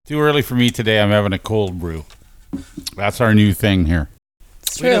Too early for me today. I'm having a cold brew. That's our new thing here.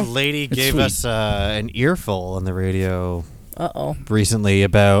 We had a lady gave us an earful on the radio recently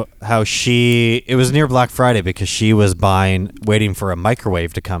about how it was near Black Friday because she was waiting for a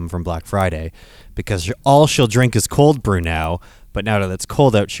microwave to come from Black Friday because all she'll drink is cold brew now, but now that it's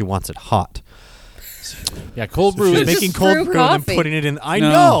cold out, she wants it hot. Yeah, cold brew is making cold brew and then putting it in. I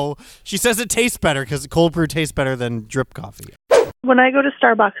know. She says it tastes better because cold brew tastes better than drip coffee. When I go to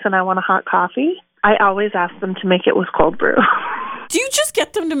Starbucks and I want a hot coffee, I always ask them to make it with cold brew. Do you just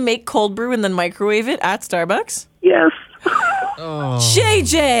get them to make cold brew and then microwave it at Starbucks? Yes.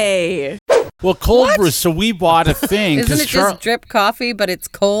 JJ! Well, cold brew, so we bought a thing. Isn't it just drip coffee, but it's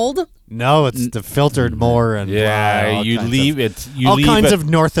cold? No, it's filtered more. And you leave it. All kinds of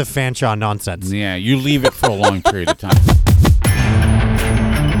north of Fanshawe nonsense. Yeah, you leave it for a long period of time.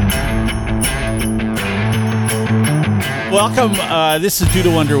 Welcome. This is Due to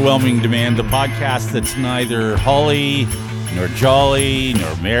Underwhelming Demand, the podcast that's neither holly, nor jolly,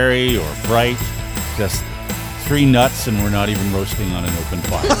 nor merry, or bright. Just three nuts, and we're not even roasting on an open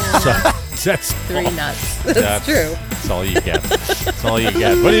fire. So that's three nuts. That's true. That's all you get. That's all you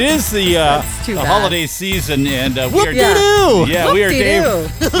get. But it is the holiday season, and we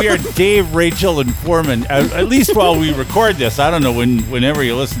are Dave, Rachel, and Foreman. At least while we record this, I don't know whenever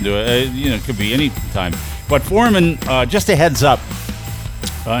you listen to it. It could be any time. But Foreman, just a heads up,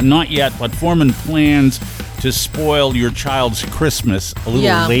 not yet, but Foreman plans to spoil your child's Christmas a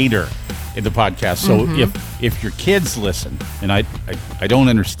little later in the podcast. So if your kids listen, and I don't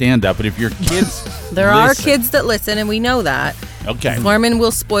understand that, but if your kids There are kids that listen, and we know that. Okay. Foreman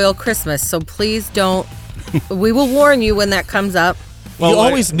will spoil Christmas, so please don't. We will warn you when that comes up. Well, you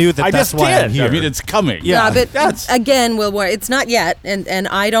always knew that. That's why I'm here. I mean, it's coming. Yeah, but again, we'll warn. It's not yet, and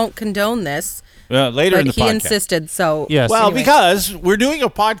I don't condone this. Later in the podcast. But he insisted, so... Yes. Well, anyway. because we're doing a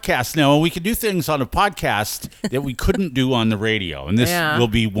podcast now, and we can do things on a podcast that we couldn't do on the radio, and this will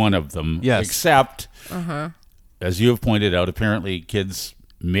be one of them. Yes. Except, as you have pointed out, apparently kids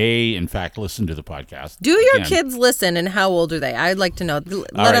may, in fact, listen to the podcast. Do your kids listen, and how old are they? I'd like to know.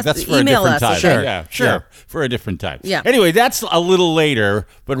 That's for email a different us. time. Okay? Sure. For a different time. Yeah. Anyway, that's a little later,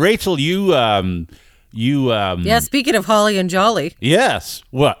 but Rachel, you speaking of holly and jolly. Yes.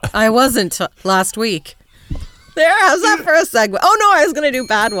 What? I wasn't last week. There, how's that for a segue? Oh no, I was going to do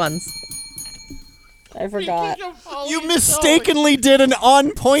bad ones. I forgot. You mistakenly did an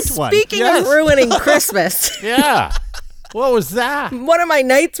on-point one. Speaking of ruining Christmas. Yeah. What was that? One of my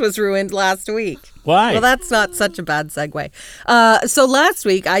nights was ruined last week. Why? Well, that's not such a bad segue. So last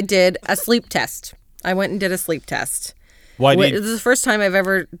week I did a sleep test. I went and did a sleep test. Why This is the first time I've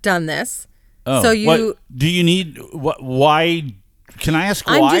ever done this. Oh, so what do you need? Why? Can I ask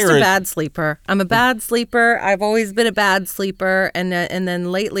why? I'm just a bad sleeper. I'm a bad sleeper. I've always been a bad sleeper, and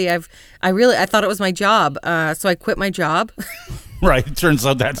then lately I thought it was my job. So I quit my job. Right. It turns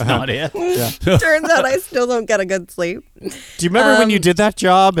out that's not it. Yeah. Turns out I still don't get a good sleep. Do you remember when you did that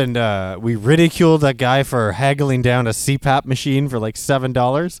job and we ridiculed that guy for haggling down a CPAP machine for like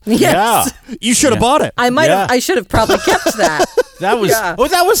 $7? Yes. Yeah. You should have bought it. I should have probably kept that. That was that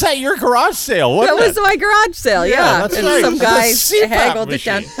was at your garage sale, wasn't it? That was my garage sale, that's and right. some guy haggled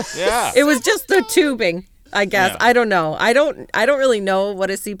machine. it down. Yeah. It was just the tubing, I guess. Yeah. I don't know. I don't really know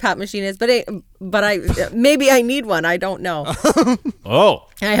what a CPAP machine is, but maybe I need one. I don't know. Oh.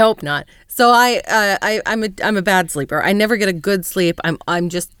 I hope not. So I'm a bad sleeper. I never get a good sleep. I'm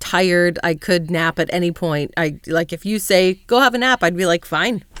just tired. I could nap at any point. If you say go have a nap, I'd be like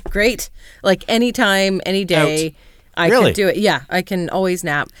fine, great. Like anytime, any day. I could do it. Yeah, I can always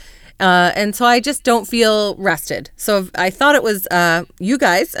nap. And so I just don't feel rested. So I thought it was you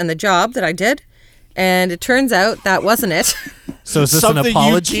guys and the job that I did. And it turns out that wasn't it. So is this an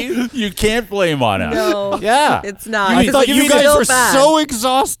apology? You can't blame on us. No. Yeah. It's not. I thought you guys were so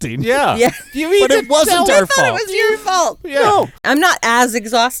exhausting. Yeah. Yeah. But it wasn't our fault. I thought it was your fault. Yeah. No. I'm not as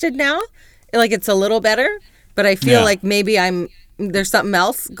exhausted now. Like it's a little better. But I feel like maybe there's something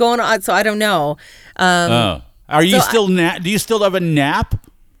else going on. So I don't know. Are you still do you still have a nap?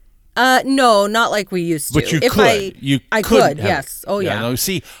 No, not like we used to. But you could. I could, yes. Oh, yeah. No,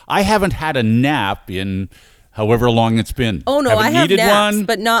 see, I haven't had a nap in however long it's been. Oh, no, haven't I have needed naps, one.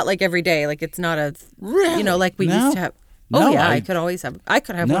 but not like every day. Like it's not a, like we used to have. No, oh, yeah, I could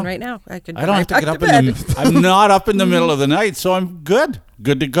have one right now. I don't have to get up I'm not up in the middle of the night, so I'm good.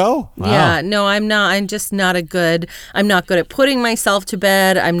 Good to go. Wow. Yeah, no, I'm not. I'm just not I'm not good at putting myself to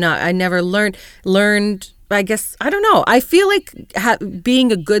bed. I never learned I guess, I don't know. I feel like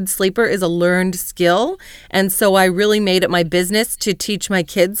being a good sleeper is a learned skill. And so I really made it my business to teach my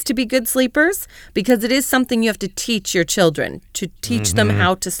kids to be good sleepers, because it is something you have to teach your children, to teach them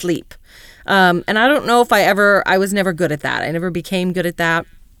how to sleep. And I don't know if I was never good at that. I never became good at that.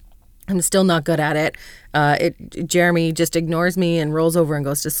 I'm still not good at it. Jeremy just ignores me and rolls over and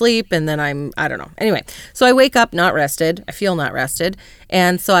goes to sleep. And then I don't know. Anyway, so I wake up not rested. I feel not rested.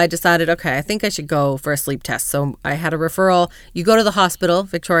 And so I decided, okay, I think I should go for a sleep test. So I had a referral. You go to the hospital,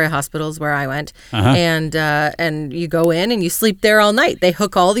 Victoria Hospital is where I went. And you go in and you sleep there all night. They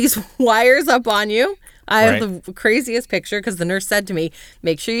hook all these wires up on you. I have the craziest picture because the nurse said to me,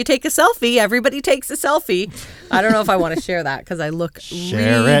 make sure you take a selfie. Everybody takes a selfie. I don't know if I want to share that because I look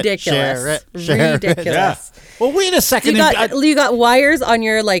ridiculous. Ridiculous. Yeah. Well, wait a second. You got wires on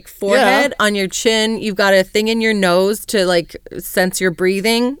your forehead, on your chin. You've got a thing in your nose to sense your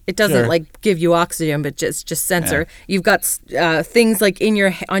breathing. It doesn't give you oxygen, but just sensor. Yeah. You've got things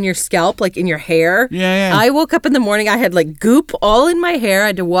on your scalp, in your hair. Yeah. I woke up in the morning. I had goop all in my hair. I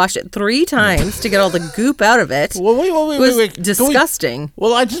had to wash it 3 times to get all the goop out of it. Well, wait. Disgusting.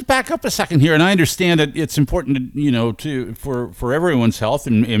 Well, I just back up a second here, and I understand that it's important, for everyone's health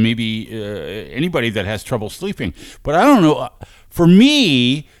and maybe anybody that has trouble sleeping. But I don't know. For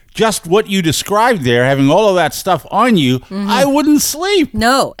me, just what you described there, having all of that stuff on you, I wouldn't sleep.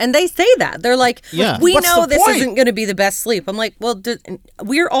 No, and they say that. They're like, we know this isn't going to be the best sleep. I'm like, well,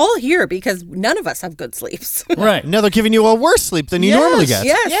 we're all here because none of us have good sleeps. Right. Now they're giving you a worse sleep than you normally get.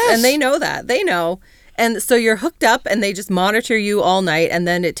 Yes, and they know that. They know. And so you're hooked up and they just monitor you all night. And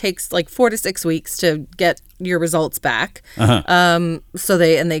then it takes 4 to 6 weeks to get your results back. So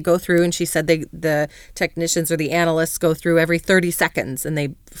they go through, and she said the technicians or the analysts go through every 30 seconds and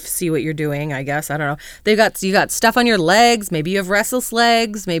they see what you're doing, I guess. I don't know. You got stuff on your legs. Maybe you have restless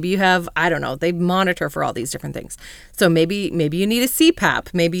legs. Maybe you have, I don't know. They monitor for all these different things. So maybe you need a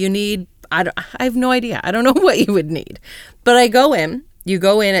CPAP. Maybe you need, I have no idea. I don't know what you would need. But I go in. You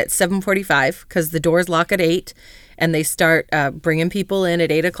go in at 7:45 because the doors lock at 8, and they start bringing people in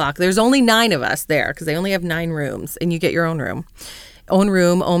at 8 o'clock. There's only 9 of us there because they only have 9 rooms, and you get your own room,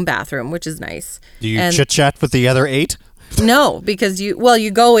 own bathroom, which is nice. Do you chit-chat with the other 8? No, because you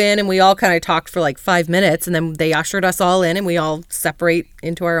go in and we all kind of talked for 5 minutes, and then they ushered us all in and we all separate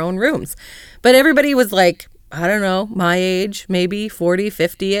into our own rooms. But everybody was I don't know, my age, maybe 40,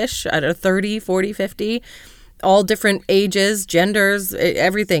 50-ish, 30, 40, 50. All different ages, genders,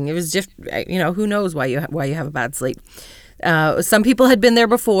 everything. It was just, who knows why you have a bad sleep. Some people had been there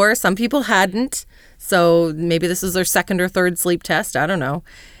before. Some people hadn't. So maybe this is their second or third sleep test. I don't know.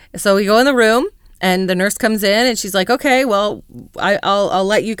 So we go in the room and the nurse comes in and she's like, okay, well, I'll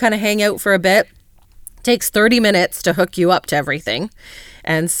let you kind of hang out for a bit. Takes 30 minutes to hook you up to everything.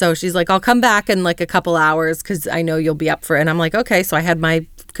 And so she's like, I'll come back in a couple hours because I know you'll be up for it. And I'm like, okay. So I had my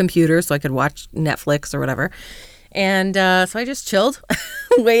computer so I could watch Netflix or whatever. And so I just chilled,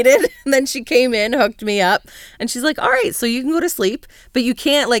 waited. And then she came in, hooked me up. And she's like, all right, so you can go to sleep. But you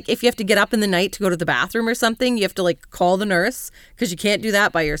can't, if you have to get up in the night to go to the bathroom or something, you have to, call the nurse because you can't do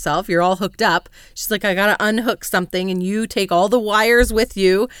that by yourself. You're all hooked up. She's like, I got to unhook something. And you take all the wires with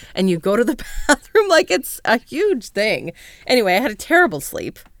you and you go to the bathroom. It's a huge thing. Anyway, I had a terrible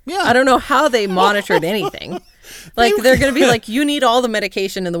sleep. Yeah. I don't know how they monitored anything. They're going to be like, you need all the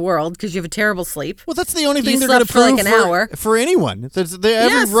medication in the world because you have a terrible sleep. Well, that's the only thing they're going to prove for an hour. For anyone.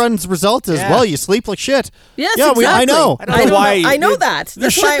 Everyone's result is, well, you sleep like shit. Yes, yeah, exactly. I know. I know that.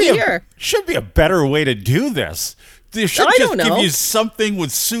 That's why I'm here. Should be a better way to do this. They should just give you something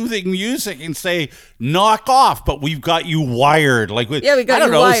with soothing music and say, knock off, but we've got you wired. We got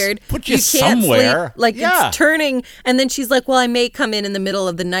you wired. Put you somewhere. Sleep, it's turning. And then she's like, well, I may come in the middle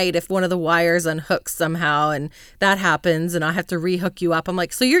of the night if one of the wires unhooks somehow, and that happens, and I have to rehook you up. I'm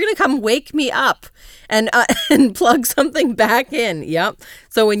like, so you're going to come wake me up and plug something back in. Yep.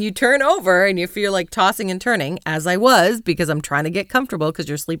 So when you turn over and you feel like tossing and turning, as I was, because I'm trying to get comfortable because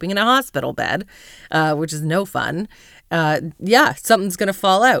you're sleeping in a hospital bed, which is no fun. Something's going to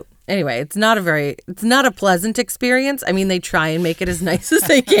fall out. Anyway, it's not a pleasant experience. I mean, they try and make it as nice as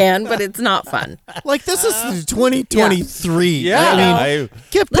they can, but it's not fun. This is 2023. Yeah.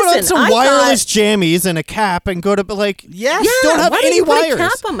 Put on some wireless jammies and a cap and go to don't have any wires. Put a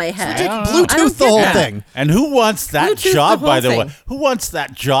cap on my head. Bluetooth the whole thing. And who wants that Bluetooth job, by the thing. way? Who wants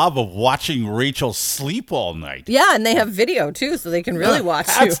that job of watching Rachel sleep all night? Yeah, and they have video too, so they can really watch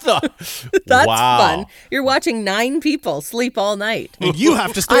you. That's wow. fun. You're watching 9 people sleep all night. And you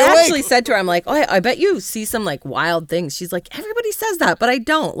have to stay awake. I actually said to her, I'm like, I bet you see some wild things. She's like, everybody says that, but I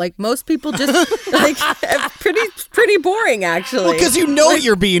don't. Most people just pretty boring actually. Well, because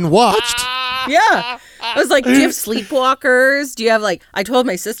you're being watched. Yeah. I was like, do you have sleepwalkers? Do you have like, I told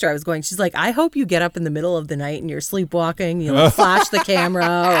my sister I was going, she's like, I hope you get up in the middle of the night and you're sleepwalking, you like, flash the camera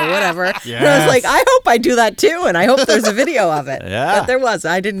or whatever. And I was like, I hope I do that too. And I hope there's a video of it. Yeah. But there was.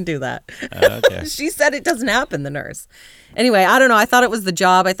 I didn't do that. Okay. She said it doesn't happen, the nurse. Anyway, I don't know. I thought it was the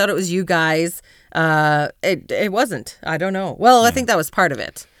job. I thought it was you guys. It wasn't. I don't know. Well, I think that was part of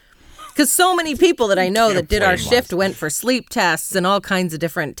it. Because so many people that I know that did our shift went for sleep tests and all kinds of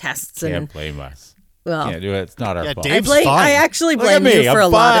different tests. Can't blame us. Well, Can't do it. It's not our fault. Dave's I fine. actually Look at blame me, you for I'm a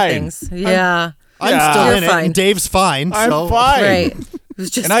lot of fine. things. Yeah. I'm still You're in it, fine. and Dave's fine. I'm so. fine. Right. It was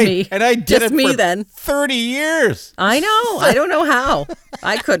just And me. I did just it me for then. 30 years. I know. I don't know how.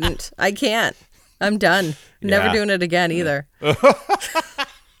 I couldn't. I can't. I'm done. Never Yeah. doing it again either.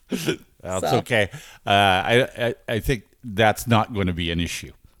 That's okay. I think that's not going to be an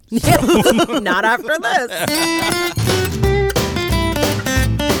issue. Not after this.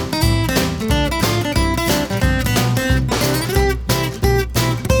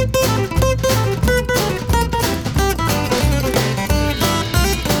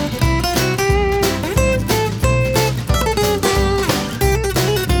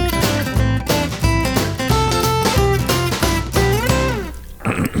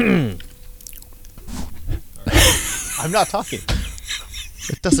 I'm not talking.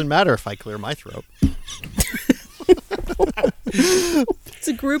 It doesn't matter if I clear my throat. It's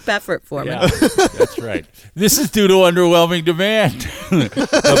a group effort for me. Yeah, that's right. This is due to underwhelming demand.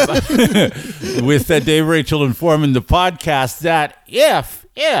 With Dave, Rachel, and Foreman, the podcast that if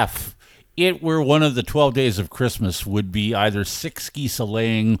it were one of the 12 days of Christmas would be either 6 geese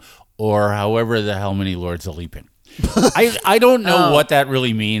a-laying or however the hell many lords a-leaping. I don't know what that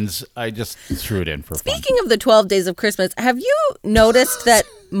really means. I just threw it in for fun. Speaking of the 12 days of Christmas, have you noticed that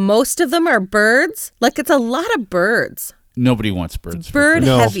most of them are birds? Like, it's a lot of birds. Nobody wants birds. for Bird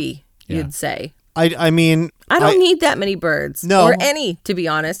No. heavy, Yeah. you'd say. I mean, I don't need that many birds. No. Or any, to be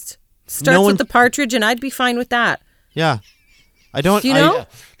honest. Starts No one- with the partridge, and I'd be fine with that. Yeah, I don't. You know?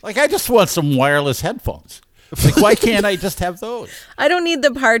 Like, I just want some wireless headphones. Like, why can't I just have those? I don't need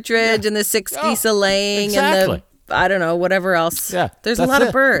the partridge and the 6 geese a-laying exactly. and the, I don't know, whatever else. Yeah, There's a that's lot it.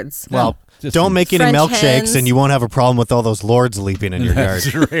 of birds. Well, Just don't make any French milkshakes, hens. and you won't have a problem with all those lords leaping in your yard.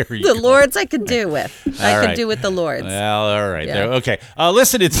 There you The go. lords I could do with. I All could right. do with the lords. Well, all right. Yeah. Okay.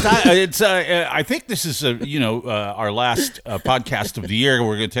 Listen, it's time. I think this is our last podcast of the year.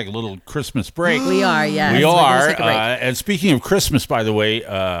 We're going to take a little Christmas break. We are, yes. We We're gonna are. take a break. And speaking of Christmas, by the way,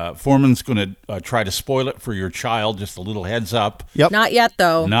 Foreman's going to try to spoil it for your child. Just a little heads up. Yep. Not yet,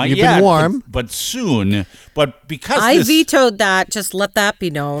 though. Not You've yet, been warm. but soon. But because I this, vetoed that. Just let that be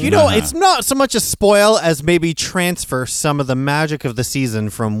known. You know, it's not so much a spoil as maybe transfer some of the magic of the season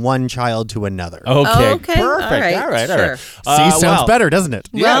from one child to another. Okay. Okay, Perfect. all right, All right. sure. See, sounds better, doesn't it?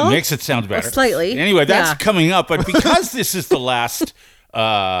 Yeah, Well, it makes it sound better. slightly, Anyway, that's yeah. coming up. But because this is the last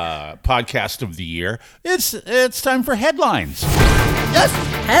podcast of the year, it's time for headlines.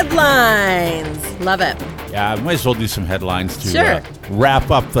 Headlines. Love it. Yeah, I might as well do some headlines to Sure.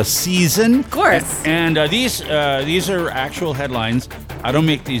 wrap up the season. Of course. And these are actual headlines. I don't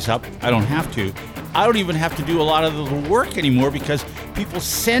make these up. I don't have to. I don't even have to do a lot of the work anymore because people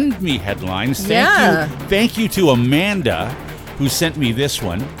send me headlines. Thank you to Amanda, who sent me this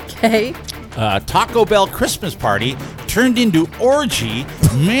one. Okay. Taco Bell Christmas party turned into orgy.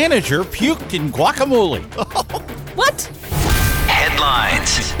 Manager puked in guacamole. What?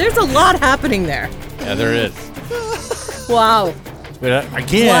 Headlines. There's a lot happening there. Yeah, there is. Wow. But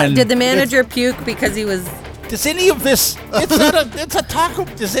again, What, did the manager puke because he was... does any of this? It's a taco.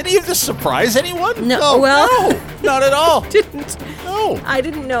 Does any of this surprise anyone? No, well- no, not at all. Didn't. No. I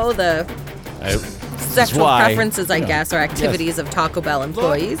didn't know the sexual why, preferences, I you know, guess, or activities of Taco Bell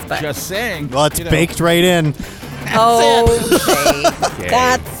employees. But Just saying. Well, it's baked right in. okay,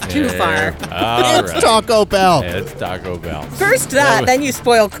 that's too far. All It's right. Taco Bell. It's Taco Bell. First that, then you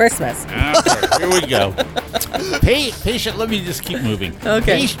spoil Christmas. Okay, here we go. Patient, let me just keep moving.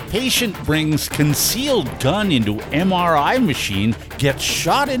 Okay. Patient brings concealed gun into MRI machine, gets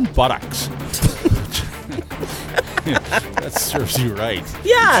shot in buttocks. That serves you right.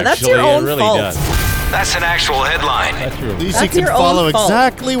 Yeah, that's Actually, your own it really fault. does. That's an actual headline. That's your At least That's you can your own follow fault.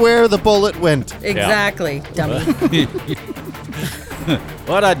 exactly where the bullet went. Exactly, dummy.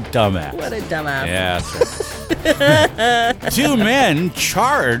 What a dumbass. What a dumbass. Yeah, that's right. 2 men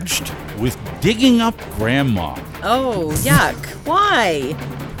charged with digging up grandma. Oh, yuck. Why?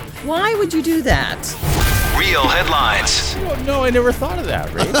 Why would you do that? Real headlines. Oh, no, I never thought of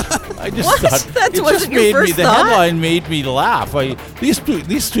that, Ray. I just What? thought That it wasn't just your made me. first The thought? headline made me laugh.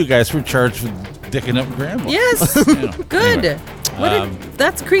 These two guys were charged with dicking up grandma. Yes. You know, Good. anyway.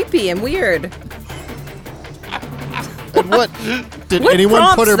 That's creepy and weird. And what? Did What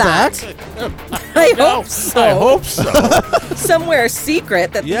anyone put her prompts back? I hope so. I hope so. Somewhere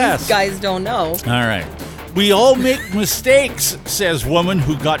secret that Yes. these guys don't know. All right. We all make mistakes, says woman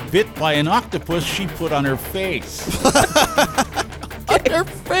who got bit by an octopus she put on her face. On her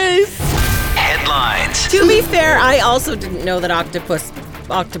face. Headlines. To be fair, I also didn't know that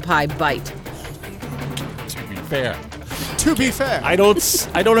octopi bite. To be fair. To be fair. I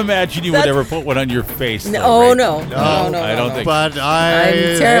don't imagine you would ever put one on your face. No, though, Ray. no, I don't think. But I'm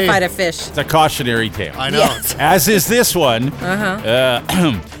terrified of fish. It's a cautionary tale. I know. Yes. As is this one.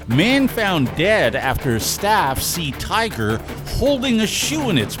 Man found dead after staff see tiger holding a shoe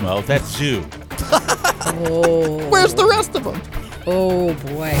in its mouth at zoo. Oh. Where's the rest of them? Oh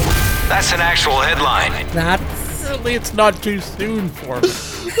boy. That's an actual headline. That's. Certainly, it's not too soon for me.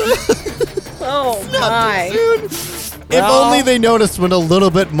 Oh my. If only they noticed when a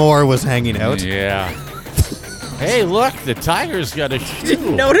little bit more was hanging out. Yeah. Hey, look, the tiger's got a shoe.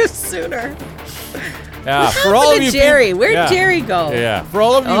 Didn't notice sooner. Yeah, What for all happened of to you Jerry? peop- Where'd yeah. Jerry go? Yeah, for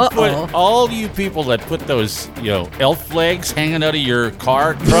all of you Uh-oh. all you people that put those, elf legs hanging out of your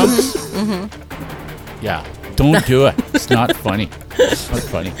car trunks. Yeah, don't do it. It's not funny. It's not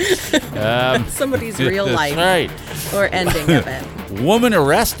funny. Somebody's real that's life right. or ending of it. Woman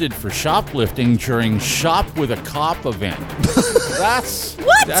arrested for shoplifting during Shop with a Cop event.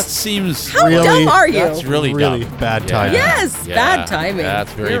 What? That seems How Really? dumb are you? That's really Really dumb. bad Yeah. timing. Yes, Yeah, bad timing.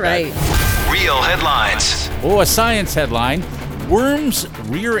 That's very You're bad. right. Real headlines. Oh, a science headline. Worm's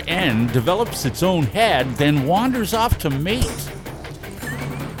rear end develops its own head, then wanders off to mate.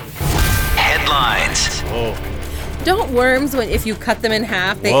 Headlines. Oh, Don't worms, if you cut them in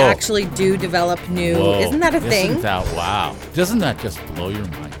half, they Whoa. actually do develop new? whoa. Isn't that a thing? Wow. Doesn't that just blow your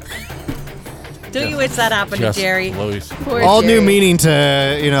mind? Don't you wish that happened to Just Jerry? blows. Poor All Jerry. new meaning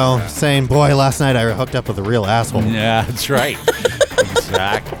to, saying, boy, last night I hooked up with a real asshole. Yeah, that's right.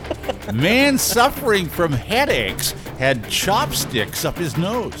 Exactly. Man suffering from headaches had chopsticks up his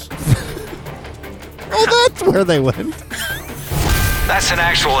nose. Oh, that's where they went. That's an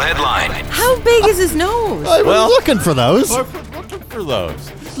actual headline. How big is his nose? I was looking for those. Looking for those.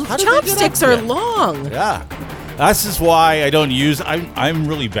 How did they get Chopsticks up are there? long. Yeah. This is why I don't use. I'm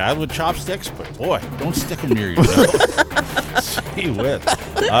really bad with chopsticks, but boy, don't stick them near your nose. Gee whiz.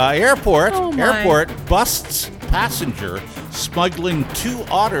 Airport Oh, my. airport busts passenger smuggling 2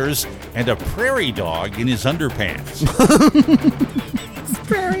 otters and a prairie dog in his underpants.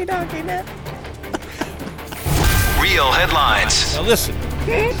 Prairie dogging it. Real headlines. Now listen.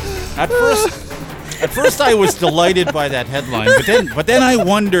 At first I was delighted by that headline, but then I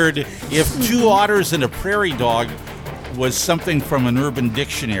wondered if 2 otters and a prairie dog was something from an Urban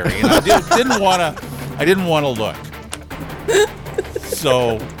Dictionary, and I didn't want to look.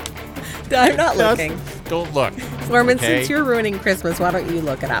 So I'm not looking. don't look. Norman, Okay. since you're ruining Christmas, why don't you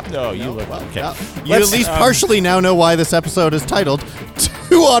look it up? No, you look. Okay. You at least partially now know why this episode is titled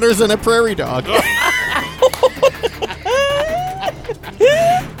 2 Otters and a Prairie Dog.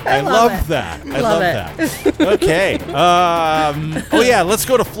 I love it. that. I Love love that. Okay. Oh yeah, let's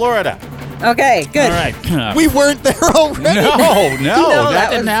go to Florida. Okay, good. All right. We weren't there already. No, that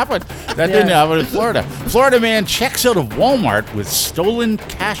didn't was- happen. That didn't happen in Florida. Florida man checks out of Walmart with stolen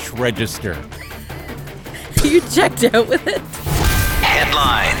cash register. You checked out with it?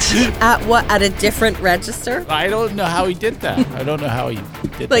 Headlines. At what? At a different register? I don't know how he did that. I don't know how he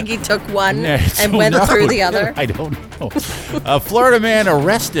did Like that. he took one No, and went no, through the other? I don't know. A Florida man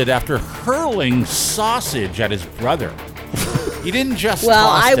arrested after hurling sausage at his brother. He didn't just Well,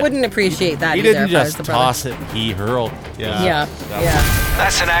 toss I it. wouldn't appreciate that He either. didn't if I was just the brother. toss it. He hurled. Yeah.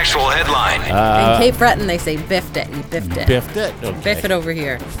 That's an actual headline. In Cape Breton, they say biffed it. He biffed it. Biffed it? Okay. Biff it over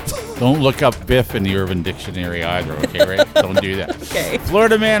here. Don't look up Biff in the Urban Dictionary either, okay, Ray? Don't do that. Okay.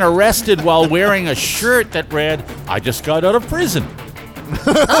 Florida man arrested while wearing a shirt that read, "I just got out of prison."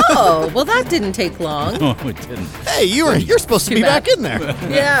 Oh, well, that didn't take long. No, it didn't. Hey, you're supposed to Too be bad. back in there.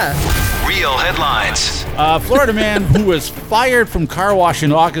 Yeah. Real headlines. Florida man who was fired from car wash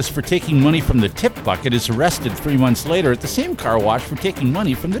in August for taking money from the tip bucket is arrested 3 months later at the same car wash for taking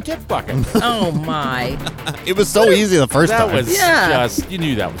money from the tip bucket. Oh, my. It was so easy the first That time. was Yeah. just, you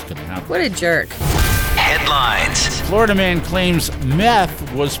knew that was going to happen. What a jerk. Headlines. Florida man claims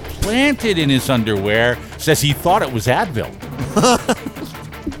meth was planted in his underwear, says he thought it was Advil.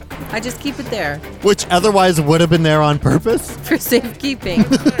 I just keep it there Which otherwise would have been there on purpose. for safekeeping.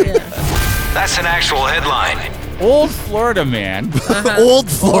 Yeah. That's an actual headline. Old Florida man. Old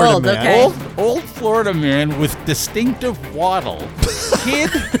Florida Old, man. okay. Old Florida man with distinctive waddle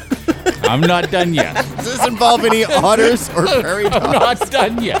I'm not done yet. Does this involve any otters or prairie dogs? I'm not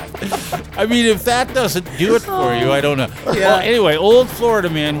done yet. I mean, if that doesn't do it for you, I don't know. Well, anyway, old Florida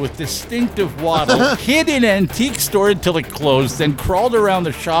man with distinctive waddle hid in an antique store until it closed, then crawled around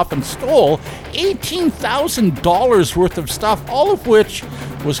the shop and stole $18,000 worth of stuff, all of which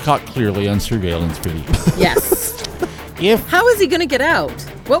was caught clearly on surveillance video. Yes. How is he going to get out?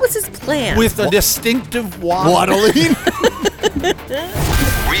 What was his plan? With a distinctive waddle. Waddling?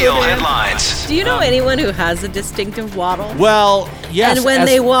 Real headlines. Do you know anyone who has a distinctive waddle? Well, yes. And when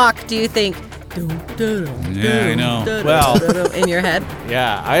they walk, do you think, yeah, I know. Well, in your head?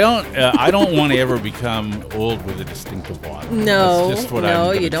 yeah, I don't want to ever become old with a distinctive waddle. No, That's just what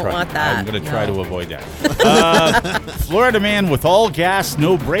no, I'm you don't try. want that. I'm going to try to avoid that. Florida man with all gas,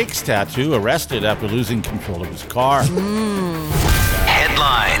 no brakes tattoo arrested after losing control of his car.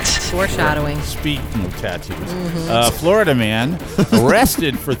 Headlines. Foreshadowing. Speaking of tattoos, Florida man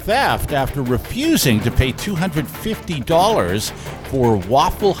arrested for theft after refusing to pay $250 for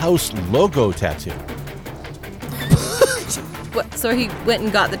Waffle House logo tattoo. What, so he went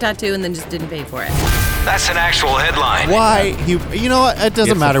and got the tattoo and then just didn't pay for it. That's an actual headline. Why? You know what? It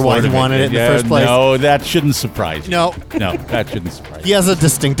doesn't matter why he wanted it in the first place. No, that shouldn't surprise you. No. No, that shouldn't surprise you. He has a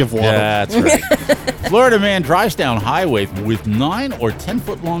distinctive waddle. That's right. Florida man drives down highway with 9 or 10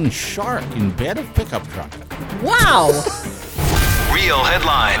 foot long shark in bed of pickup truck. Wow. Real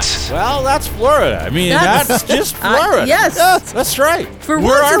headlines. Well, that's Florida. I mean, that's just Florida. Yes. That's right. For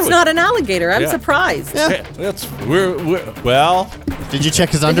Where once, are it's we? not an alligator. I'm Yeah. surprised. Yeah. Well. Did you check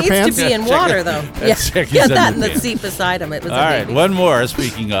his It underpants? needs to be in water, though. check his Yeah, that in the underpants. seat beside him. It was All right, amazing. one more.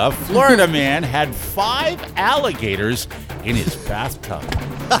 Speaking of, Florida man had 5 alligators in his bathtub.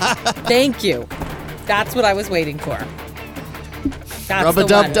 Thank you. That's what I was waiting for. That's Rub a the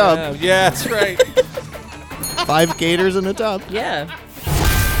dub one. dub. Yeah, that's right. 5 gators in a tub. Yeah.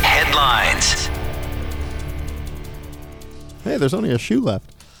 Headlines. Hey, there's only a shoe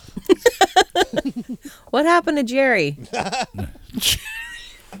left. What happened to Jerry?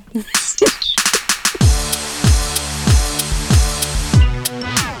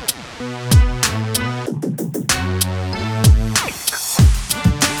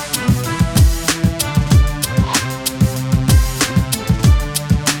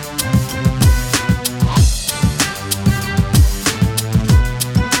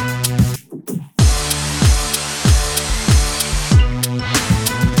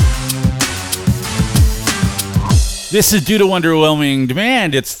 This is due to underwhelming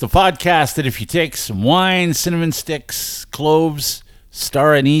demand. It's the podcast that if you take some wine, cinnamon sticks, cloves,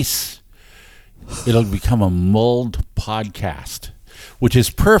 star anise, it'll become a mulled podcast, which is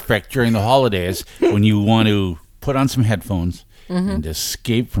perfect during the holidays when you want to put on some headphones and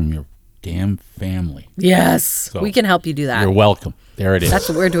escape from your damn family. Yes. We can help you do that. You're welcome. There it is. That's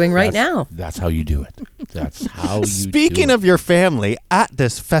what we're doing right now. That's how you do it. That's how you Speaking do of your family, at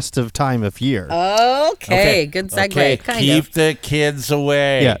this festive time of year. Okay. Good segue. Okay, Kind keep of. the kids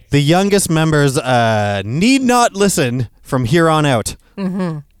away. Yeah, the youngest members need not listen from here on out.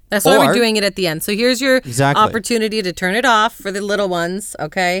 That's why Or- we're doing it at the end. So here's your Exactly. opportunity to turn it off for the little ones,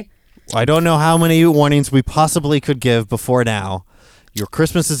 okay? I don't know how many warnings we possibly could give before now. Your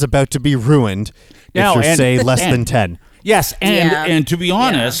Christmas is about to be ruined Now, if you're, and- say, less and- than 10. Yes, and Yeah. and to be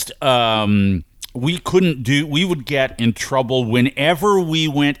honest, we would get in trouble whenever we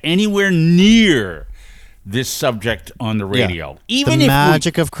went anywhere near this subject on the radio. Even the if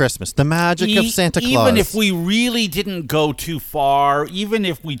magic of Christmas, the magic of Santa Claus. Even if we really didn't go too far, even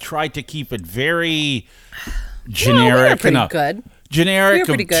if we tried to keep it very generic, pretty and good. generic, We were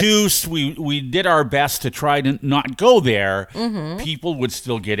pretty good. obtuse, we did our best to try to not go there. People would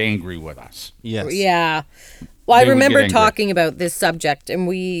still get angry with us. Yes. Yeah. Well, I They would get remember angry. talking about this subject, and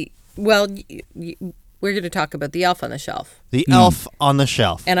we're going to talk about the elf on the shelf. The elf on the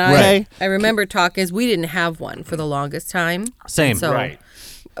shelf. And Okay? I remember talking, as we didn't have one for the longest time. Same. So, Right.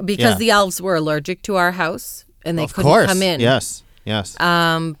 Because Yeah. the elves were allergic to our house, and they Of couldn't course. come in. Yes. Yes.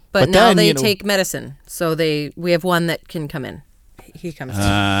 But But now then, they you know- take medicine, so we have one that can come in. He comes.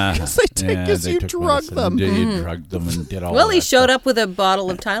 Yes, they take us, you took drug medicine them. and You drugged them and did all well, that he showed stuff. up with a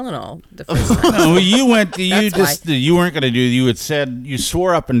bottle of Tylenol the first time. No, you went. You That's just. You weren't going to do. You had said you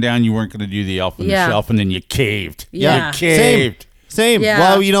swore up and down you weren't going to do the elf on Yeah. the shelf, and then you caved. Yeah. You caved. Same. Yeah.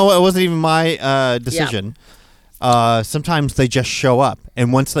 Well, you know what? It wasn't even my decision. Sometimes they just show up.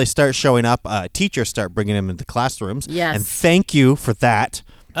 And once they start showing up, teachers start bringing them into classrooms. Yes. And thank you for that.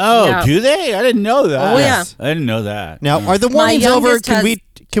 Oh, Yeah. do they? I didn't know that. Oh, yeah. I didn't know that. Now, are the My warnings over? youngest Can has- we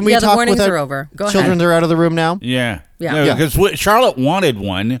Yeah, the talk warnings without are over. Go ahead. children? They're out of the room now. Yeah. Yeah. No, Yeah. because Charlotte wanted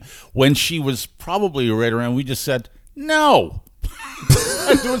one when she was probably right around. We just said no.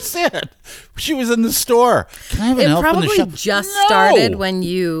 That's it. She was in the store. Can I have an It elf in the probably shop? just No! started when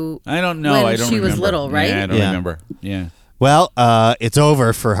you. I don't know. When I don't she was remember. little, right? Yeah, I don't Yeah. remember. Yeah. Well, it's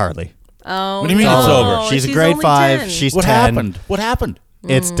over for Harley. Oh, What do you mean no. it's over? She's a grade only 5. 10. She's What 10. happened? What happened?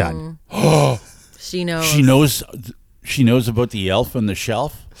 It's done. She knows. She knows. She knows about the elf on the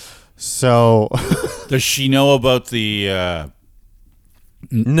shelf. So, Does she know about the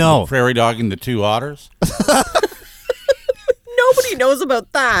no. prairie dog and the 2 otters? Nobody knows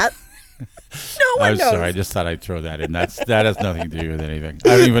about that. No one I'm knows. sorry. I just thought I'd throw that in. That has nothing to do with anything.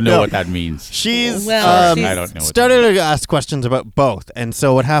 I don't even know what that means. She's Well, I don't know. What started to ask questions about both. And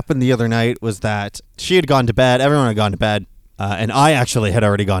so what happened the other night was that she had gone to bed. Everyone had gone to bed. And I actually had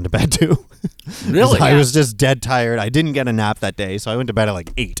already gone to bed too. Really? I was just dead tired. I didn't get a nap that day. So I went to bed at like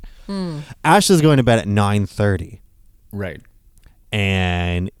 8. Ashley's going to bed at 9:30 Right.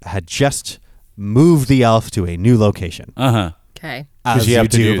 and had just moved the elf to a new location. Uh-huh. Okay. As you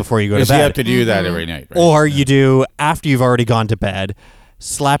do before you go to You bed. have to do that every night. Right? Or you do after you've already gone to bed,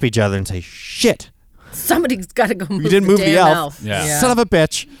 slap each other and say, shit, Somebody's got to go move you didn't move the damn elf. Yeah. Son of a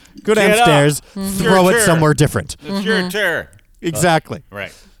bitch. Go Get downstairs, up. throw Your it turn. somewhere different. It's your turn. Exactly.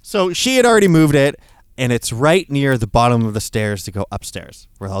 Right. So she had already moved it, and it's right near the bottom of the stairs to go upstairs,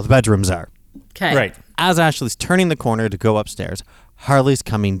 where all the bedrooms are. Okay. Right. As Ashley's turning the corner to go upstairs, Harley's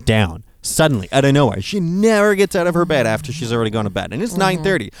coming down. Suddenly, out of nowhere. She never gets out of her bed after she's already gone to bed. And it's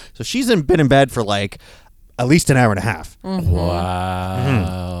 9:30. So she's been in bed for like at least an hour and a half.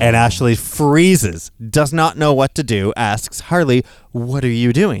 Wow. And Ashley freezes, does not know what to do, asks Harley, what are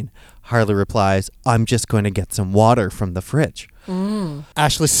you doing? Harley replies, I'm just going to get some water from the fridge.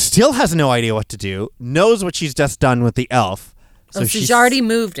 Ashley still has no idea what to do, knows what she's just done with the elf. So she's already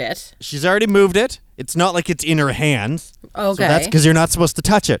moved it. She's already moved it. It's not like it's in her hands. Okay. So that's because you're not supposed to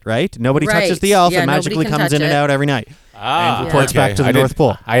touch it, right? Nobody touches Right. the elf. Yeah, it magically nobody can comes touch in and it. out every night. And reports okay. back to the I North didn't-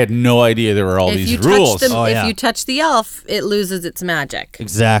 Pole. I had no idea there were all If these you rules. touch Oh, yeah. if you touch the elf, it loses its magic.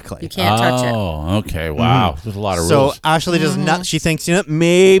 Exactly. You can't touch it. Oh, okay. Wow. There's a lot of So rules. Ashley does not. She thinks,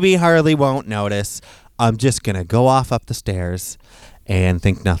 maybe Harley won't notice. I'm just gonna go off up the stairs and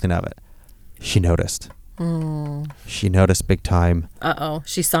think nothing of it. She noticed. She noticed big time. Uh-oh.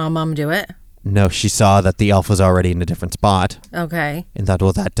 She saw Mom do it. No, she saw that the elf was already in a different spot Okay. and thought,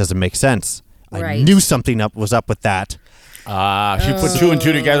 well, that doesn't make sense. I Right. knew something was up with that. She put 2 and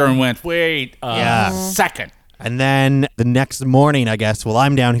 2 together and went, wait a second. And then the next morning, I guess, while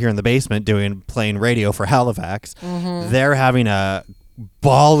I'm down here in the basement playing radio for Halifax, they're having a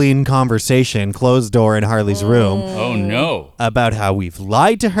bawling conversation, closed door in Harley's room, Oh, no. about how we've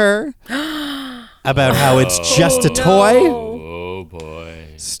lied to her, about how it's just a toy. Oh, boy.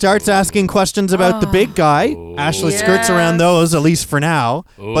 Starts asking questions about the big guy. Ashley skirts around those, at least for now.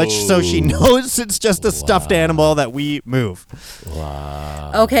 But so she knows it's just a stuffed animal that we move.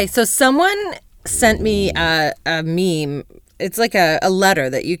 Okay, so someone sent me a meme. It's like a letter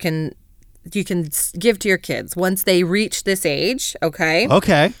that you can give to your kids once they reach this age, okay?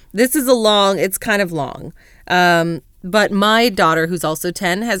 Okay. This is it's kind of long. But my daughter, who's also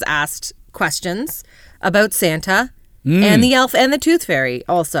 10, has asked questions about Santa and the elf and the tooth fairy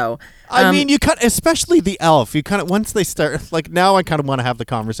also. I mean, you kind especially the elf. You kind of once they start now, I kind of want to have the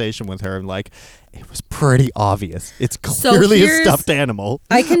conversation with her. Like, it was pretty obvious. It's clearly a stuffed animal.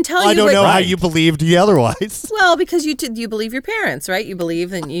 I can tell I you. don't what- know how you believed the otherwise. Well, because you believe your parents, right? You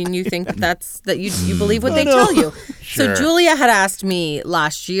believe and you think that you believe what they tell you. Sure. So Julia had asked me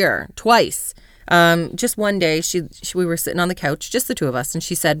last year twice. Just one day, we were sitting on the couch, just the two of us, and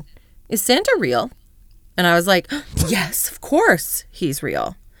she said, "Is Santa real?" And I was like, "Yes, of course he's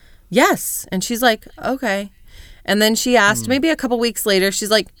real. Yes." And she's like, "Okay." And then she asked, maybe a couple weeks later, she's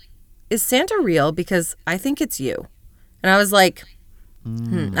like, "Is Santa real? Because I think it's you." And I was like,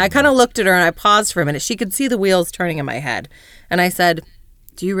 I kind of looked at her and I paused for a minute. She could see the wheels turning in my head. And I said,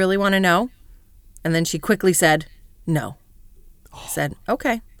 "Do you really want to know?" And then she quickly said, "No." I said,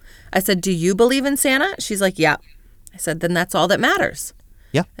 "Okay." I said, "Do you believe in Santa?" She's like, "Yeah." I said, "Then that's all that matters."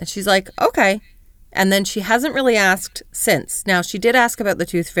 Yeah. And she's like, "Okay." And then she hasn't really asked since. Now, she did ask about the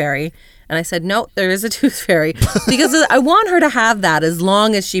tooth fairy. And I said, "No, there is a tooth fairy." Because I want her to have that as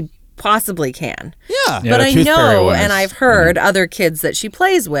long as she possibly can. Yeah. Yeah, But the I tooth fairy know, one and is- I've heard other kids that she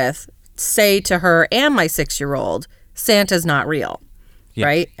plays with say to her and my 6-year-old, "Santa's not real." Yeah.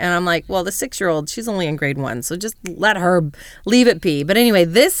 Right? And I'm like, well, the 6-year-old, she's only in grade 1, so just let her leave it be. But anyway,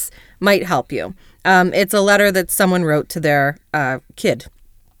 this might help you. It's a letter that someone wrote to their kid.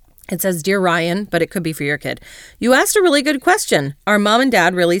 It says, "Dear Ryan," but it could be for your kid. "You asked a really good question. Are Mom and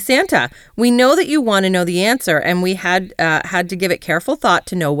Dad really Santa? We know that you want to know the answer, and we had to give it careful thought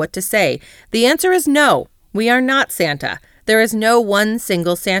to know what to say. The answer is no. We are not Santa. There is no one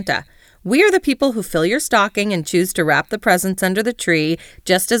single Santa. We are the people who fill your stocking and choose to wrap the presents under the tree,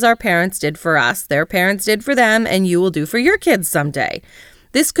 just as our parents did for us, their parents did for them, and you will do for your kids someday.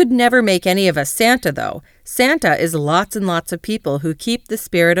 This could never make any of us Santa, though. Santa is lots and lots of people who keep the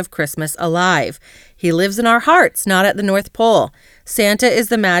spirit of Christmas alive. He lives in our hearts, not at the North Pole. Santa is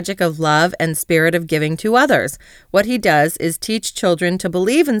the magic of love and spirit of giving to others. What he does is teach children to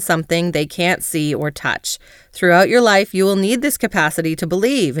believe in something they can't see or touch. Throughout your life, you will need this capacity to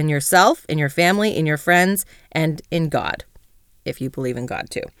believe in yourself, in your family, in your friends, and in God. If you believe in God,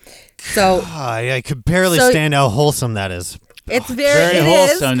 too. So I could barely stand how wholesome that is. It's very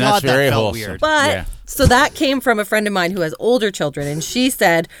wholesome. God, That's that very felt wholesome. weird. But so that came from a friend of mine who has older children, and she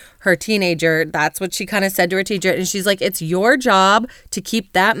said her teenager, that's what she kind of said to her teacher, and she's like, it's your job to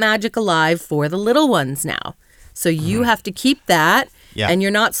keep that magic alive for the little ones now. So you have to keep that, and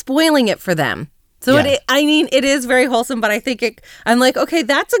you're not spoiling it for them. So it is very wholesome, but I think I'm like, okay,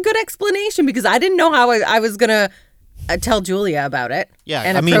 that's a good explanation, because I didn't know how I was gonna tell Julia about it. Yeah,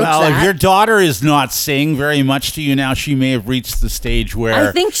 and I mean, approach that. If your daughter is not saying very much to you now, she may have reached the stage where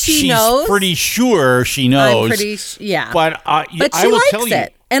I think she's knows. Pretty sure she knows. I'm pretty But but I she will likes tell you,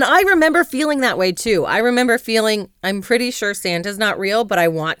 it. And I remember feeling that way too. I remember feeling, I'm pretty sure Santa's not real, but I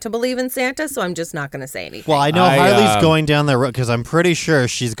want to believe in Santa, so I'm just not going to say anything. Well, I know Harley's going down the road because I'm pretty sure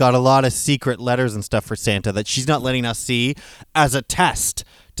she's got a lot of secret letters and stuff for Santa that she's not letting us see as a test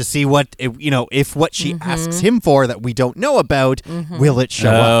to see what, if what she asks him for that we don't know about, will it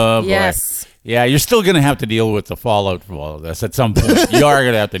show up? Boy. Yes. Yeah, you're still going to have to deal with the fallout from all of this at some point. You are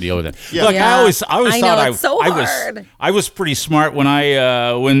going to have to deal with it. Yeah. Look, I always I know, thought it's so hard. I was pretty smart when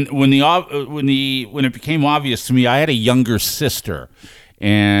when it became obvious to me. I had a younger sister.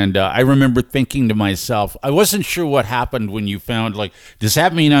 And I remember thinking to myself, I wasn't sure what happened when you found, does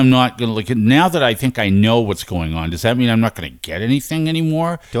that mean I'm not going to, now that I think I know what's going on, does that mean I'm not going to get anything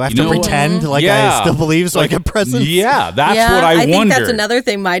anymore? Do I have to pretend I still believe so I get presents? Yeah, that's what I wondered. I think that's another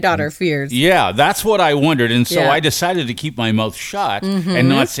thing my daughter fears. Yeah, that's what I wondered. And so I decided to keep my mouth shut and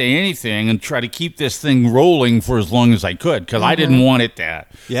not say anything and try to keep this thing rolling for as long as I could, because I didn't want it to.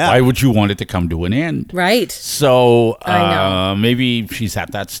 Yeah. Why would you want it to come to an end? Right. So I know. maybe she's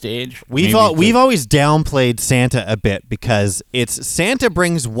at that stage. We've always downplayed Santa a bit because it's Santa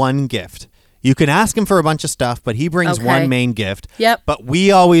brings one gift. You can ask him for a bunch of stuff, but he brings one main gift. Yep. But we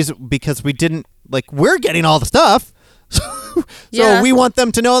always, because we didn't, we're getting all the stuff. So we want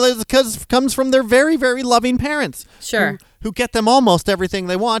them to know that it comes from their very, very loving parents. Sure. Who get them almost everything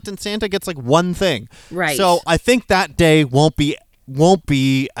they want, and Santa gets one thing. Right. So I think that day won't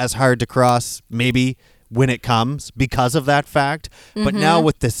be as hard to cross, maybe, when it comes because of that fact. But now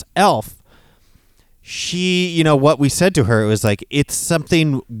with this elf, she, what we said to her, it was it's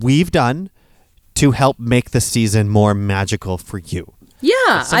something we've done to help make the season more magical for you. Yeah,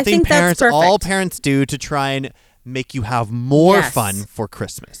 I think that's perfect. All parents do to try and make you have more fun for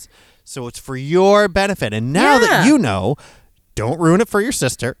Christmas. So it's for your benefit. And now that you know, don't ruin it for your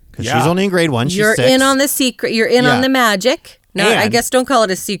sister, because she's only in grade 1. You're she's 6. in on the secret. You're in on the magic. No, And I guess don't call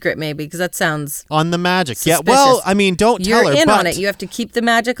it a secret, maybe, because that sounds on the magic. suspicious. Yeah, well, I mean, don't tell her. You're in but on it. You have to keep the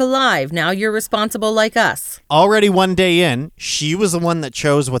magic alive. Now you're responsible like us. already one day in, she was the one that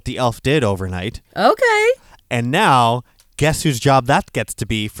chose what the elf did overnight. Okay. And now, guess whose job that gets to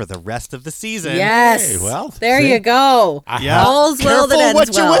be for the rest of the season? Yes. Hey, well, there you go. Yeah. All's well that ends what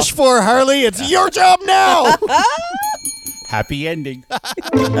well. you wish for, Harley. It's your job now. happy ending.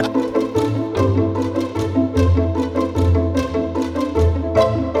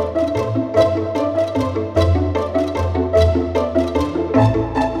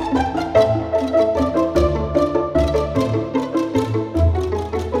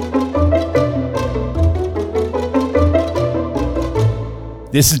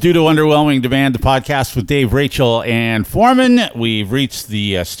 This is Due to Underwhelming Demand, the podcast with Dave, Rachel, and Foreman. We've reached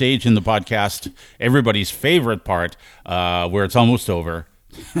the stage in the podcast, everybody's favorite part, where it's almost over.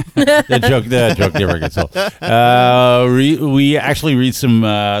 the joke never gets old. We actually read some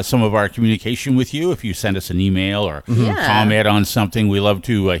of our communication with you. If you send us an email or comment on something, we love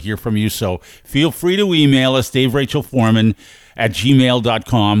to hear from you. So feel free to email us, Dave Rachel Foreman at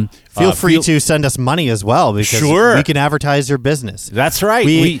gmail.com. Feel free to send us money as well, because we can advertise your business. That's right.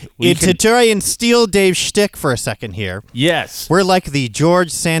 To try and steal Dave's shtick for a second here. Yes. We're like the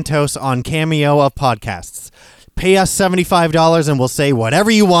George Santos on Cameo of podcasts. Pay us $75 and we'll say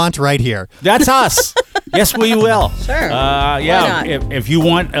whatever you want right here. That's us. Yes, we will. Sure. Yeah. If you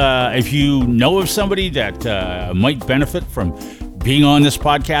want, if you know of somebody that might benefit from being on this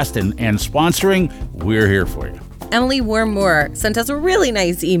podcast and sponsoring, we're here for you. Emily Wormore sent us a really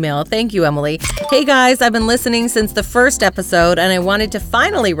nice email. Thank you, Emily. Hey guys, I've been listening since the first episode, and I wanted to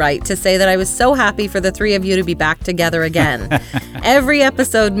finally write to say that I was so happy for the three of you to be back together again. Every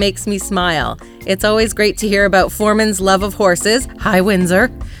episode makes me smile. It's always great to hear about Foreman's love of horses. Hi, Windsor.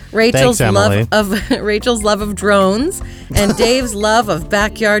 Rachel's Thanks, love of drones, and Dave's love of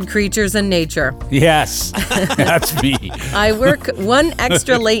backyard creatures and nature. Yes, that's me. I work one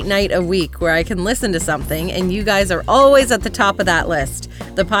extra late night a week where I can listen to something, and you guys are always at the top of that list.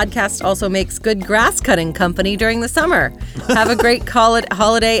 The podcast also makes good grass cutting company during the summer. Have a great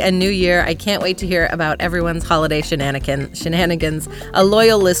holiday and New Year. I can't wait to hear about everyone's holiday shenanigans. A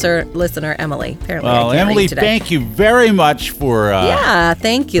loyal listener, Emily. Apparently, Well, I can't Emily, read today. thank you very much for. Yeah,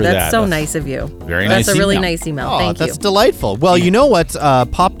 thank you. for That's that. so That's nice of you. very nice That's a really email. nice email. Oh, Thank you. that's delightful. Well, you know what's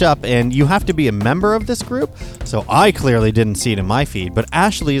popped up, and you have to be a member of this group. So I clearly didn't see it in my feed, but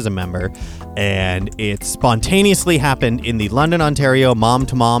Ashley is a member, and it spontaneously happened in the London, Ontario Mom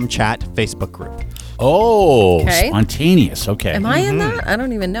to Mom Chat Facebook group. Oh, Okay. spontaneous. Okay. Am I in that? I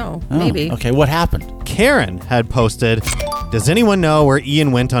don't even know. Oh, Maybe. Okay, what happened? Karen had posted, "Does anyone know where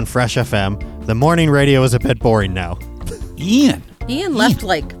Ian went on Fresh FM? The morning radio is a bit boring now." Ian. Ian left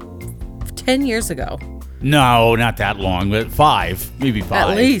like 10 years ago. No, not that long, but 5, maybe 5.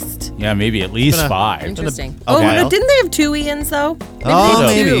 At least. Yeah, maybe at least Gonna- 5. Interesting. a while. Oh, didn't they have 2 Ians though? Oh,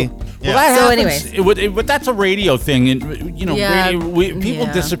 they had maybe. two. Well, that So happens. But that's a radio thing, and Yeah, people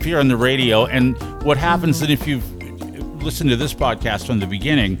yeah. disappear on the radio. And what happens then if you've listened to this podcast from the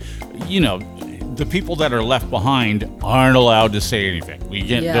beginning, the people that are left behind aren't allowed to say anything.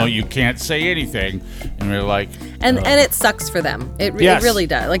 You can't say anything, and we're like, And it sucks for them. It Yes. really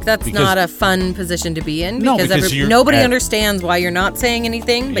does. Like that's Because- not a fun position to be in No, because because you're nobody at- understands why you're not saying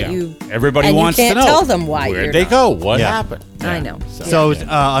anything, but yeah. Everybody and wants you can't to know. tell them why Where'd you're they not. go? What Yeah. happened? I know. So,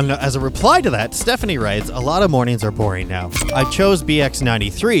 as a reply to that, Stephanie writes, "A lot of mornings are boring now. I chose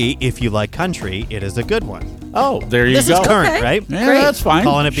BX93. If you like country, it is a good one." Oh, there you This go. is current, Okay. right? Yeah, Great. that's fine.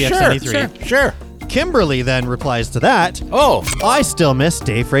 Calling it BX93. Sure. Kimberly then replies to that, Oh, "I still miss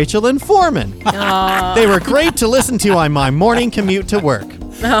Dave, Rachel, and Foreman. They were great to listen to on my morning commute to work."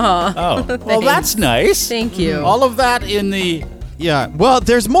 oh. Well, that's nice. Thank you. All of that in the. Yeah, well,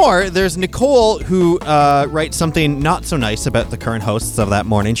 there's more. There's Nicole who writes something not so nice about the current hosts of that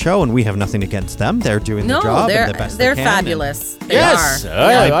morning show, and we have nothing against them. They're doing their No, job they're and the best they're they can. fabulous. They Yes.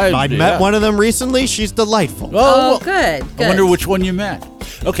 are. I met one of them recently. She's delightful. Oh, well, good. I wonder which one you met.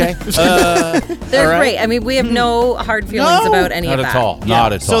 Okay. They're all right. great. I mean, we have no hard feelings about any not of at that. all. Yeah.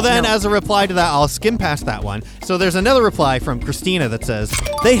 Not at all. So then, as a reply to that, I'll skim past that one. So there's another reply from Christina that says,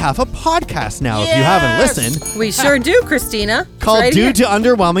 "They have a podcast now, if you haven't Yes! listened, We sure do, Christina. It's called right Due here. to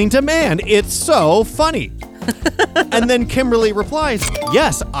Underwhelming Demand. It's so funny." And then Kimberly replies,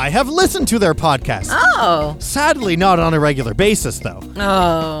 "Yes, I have listened to their podcast. Oh. Sadly, not on a regular basis, though."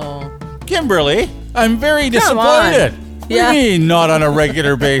 Oh. Kimberly, I'm very Come on. disappointed. What do Yeah. you mean, not on a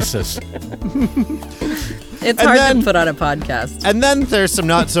regular basis? It's And hard then- to put on a podcast. And then there's some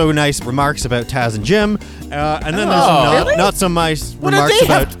not so nice remarks about Taz and Jim. And then there's Oh. some Really? not so nice What remarks did they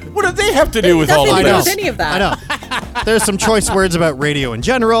about. have? What did they have to do with all Nothing of to do this? with any of that. I know. There's some choice words about radio in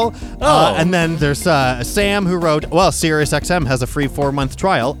general. Oh. And then there's Sam who wrote, "Well, Sirius XM has a free 4-month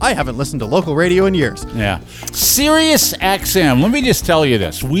trial. I haven't listened to local radio in years." Yeah. Sirius XM. Let me just tell you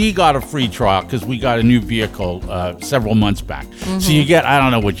this. We got a free trial because we got a new vehicle several months back. So you get, I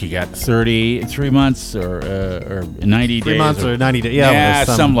don't know what you get, 3 months or 90 days. 3 months or 90 days. Yeah, Yeah, there's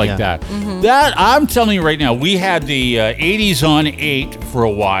some- something like yeah. that. That, I'm telling you right now, we had the 80s on 8 for a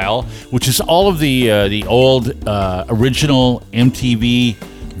while, which is all of the old original MTV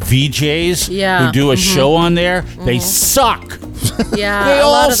VJs Yeah. who do a show on there. They suck. Yeah, They a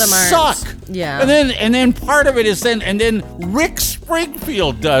all lot of them suck. Yeah. And then part of it is then Rick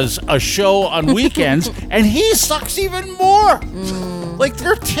Springfield does a show on weekends and he sucks even more. Like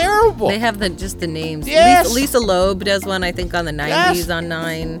they're terrible. They have just the names. Yes. Lisa Loeb does one, I think, on the 90s Yes. on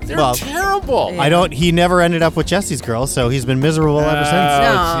 9. They're Well, terrible. He never ended up with Jesse's girl, so he's been miserable ever since.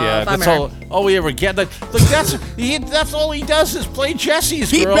 Yeah, that's bummer. all we ever get. Like that's all he does is play Jesse's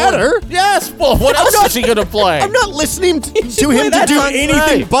He girl. better. Yes. Well, what else is he gonna play? I'm not listening to him to that do song anything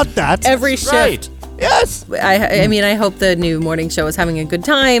right. but that. Every shift. Right. Yes. I mean, I hope the new morning show is having a good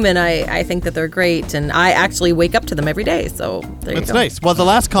time, and I think that they're great, and I actually wake up to them every day, so there That's you go. nice. Well, the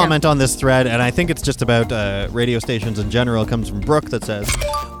last comment on this thread, and I think it's just about radio stations in general, comes from Brooke that says,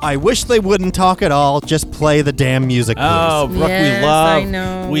 "I wish they wouldn't talk at all, just play the damn music, please." Oh, Brooke, Yes, we love. I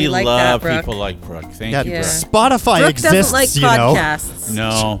know. We We like love that, Brooke. people like Brooke. Thank Yeah, you, Yeah. Brooke. Spotify Brooke exists, doesn't like you know. podcasts.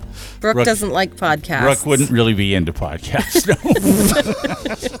 No. Brooke doesn't like podcasts. Brooke wouldn't really be into podcasts. No.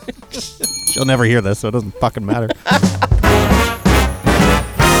 She'll never hear this, so it doesn't fucking matter.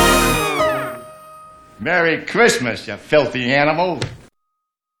 Merry Christmas, you filthy animal.